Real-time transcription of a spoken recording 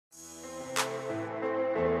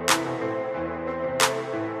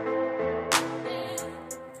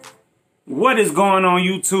What is going on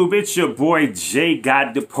YouTube? It's your boy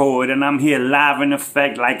JGottDaPoet, and I'm here live in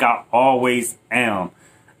effect like I always am.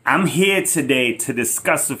 I'm here today to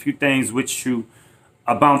discuss a few things with you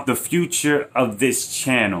about the future of this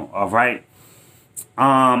channel, alright?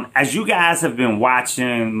 As you guys have been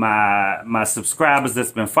watching, my subscribers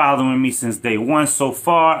that's been following me since day one so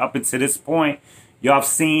far up until this point, y'all have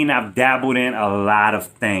seen I've dabbled in a lot of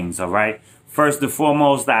things, alright? First and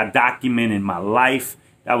foremost, I documented my life.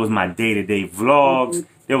 That was my day-to-day vlogs.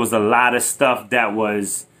 There was a lot of stuff that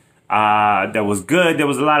was good. There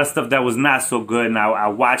was a lot of stuff that was not so good, and I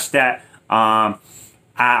watched that. I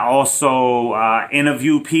also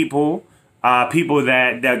interviewed people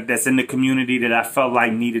that's in the community that I felt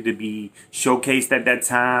like needed to be showcased at that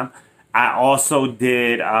time. I also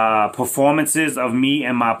did performances of me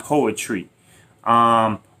and my poetry.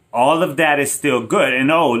 All of that is still good. And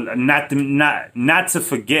not to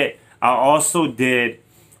forget, I also did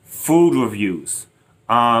food reviews.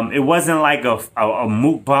 It wasn't like a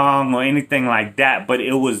mukbang or anything like that, but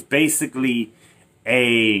it was basically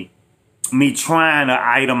me trying an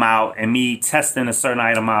item out and me testing a certain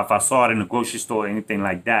item out if I saw it in the grocery store or anything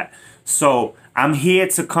like that. So I'm here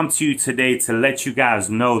to come to you today to let you guys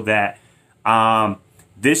know that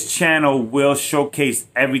this channel will showcase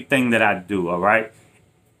everything that I do, all right?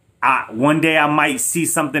 One day I might see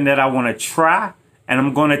something that I want to try, and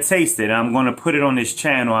I'm going to taste it. And I'm going to put it on this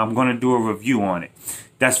channel. I'm going to do a review on it.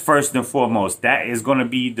 That's first and foremost. That is going to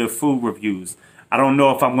be the food reviews. I don't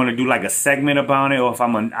know if I'm going to do like a segment about it or if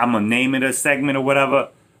I'm going to name it a segment or whatever.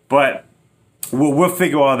 But we'll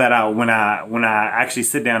figure all that out when I actually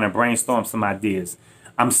sit down and brainstorm some ideas.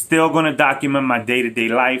 I'm still going to document my day-to-day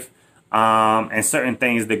life and certain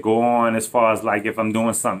things that go on as far as like if I'm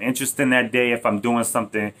doing something interesting that day, if I'm doing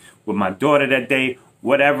something with my daughter that day.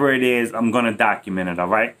 Whatever it is, I'm going to document it, all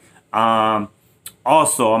right?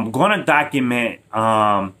 Also, I'm going to document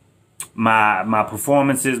my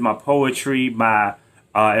performances, my poetry,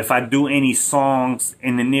 if I do any songs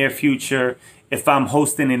in the near future, if I'm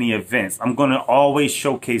hosting any events. I'm going to always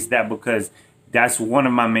showcase that because that's one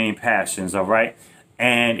of my main passions, all right?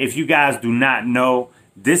 And if you guys do not know,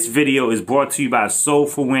 this video is brought to you by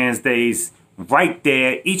Soulful Wednesdays right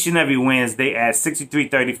there each and every Wednesday at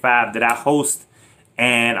 6335 that I host.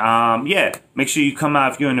 And yeah, make sure you come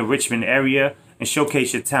out if you're in the Richmond area and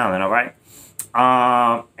showcase your talent, all right?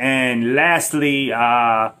 And lastly,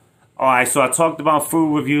 all right, so I talked about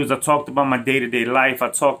food reviews. I talked about my day-to-day life. I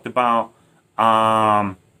talked about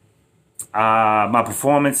my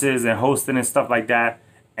performances and hosting and stuff like that.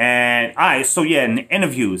 And all right, so yeah, and the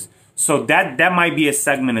interviews. So that might be a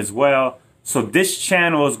segment as well. So this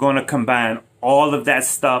channel is going to combine all of that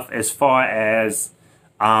stuff as far as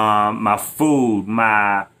my food,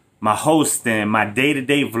 my hosting, my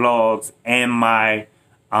day-to-day vlogs, and my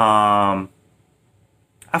I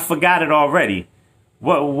forgot it already.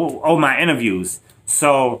 Oh, my interviews.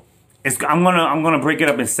 So I'm gonna break it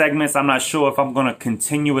up in segments. I'm not sure if I'm gonna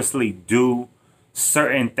continuously do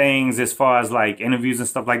certain things as far as like interviews and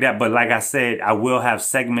stuff like that. But like I said, I will have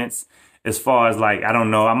segments as far as like, I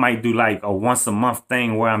don't know, I might do like a once a month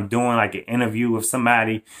thing where I'm doing like an interview with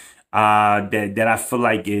somebody that I feel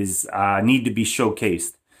like is need to be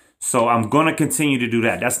showcased. So I'm gonna continue to do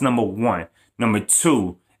that. That's number one. Number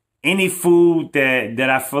two, any food that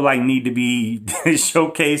I feel like need to be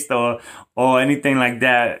showcased or anything like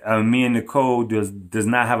that, me and Nicole does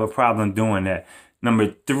not have a problem doing that.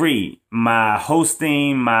 Number three, my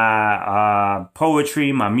hosting, my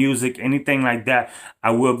poetry, my music, anything like that,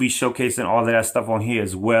 I will be showcasing all of that stuff on here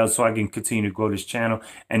as well so I can continue to grow this channel.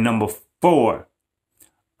 And number four,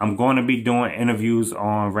 I'm going to be doing interviews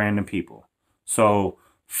on random people. So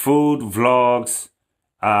food, vlogs,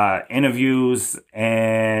 interviews,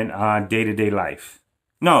 and day-to-day life.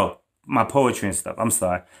 No, my poetry and stuff. I'm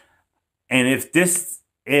sorry. And if this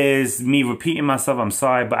is me repeating myself, I'm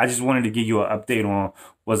sorry, but I just wanted to give you an update on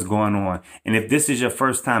what's going on. And if this is your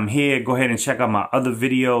first time here, go ahead and check out my other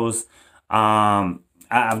videos.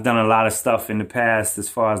 I've done a lot of stuff in the past as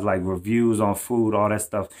far as like reviews on food, all that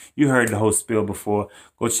stuff. You heard the whole spiel before.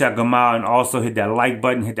 Go check them out and also hit that like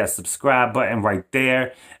button, hit that subscribe button right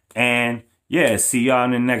there. And yeah, see y'all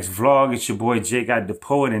in the next vlog. It's your boy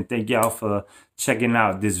JGottDaPoet, and thank y'all for checking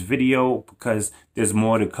out this video because there's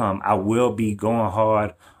more to come. I will be going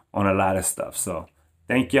hard on a lot of stuff. So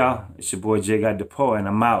thank y'all. It's your boy JGottDaPoet, and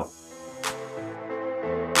I'm out.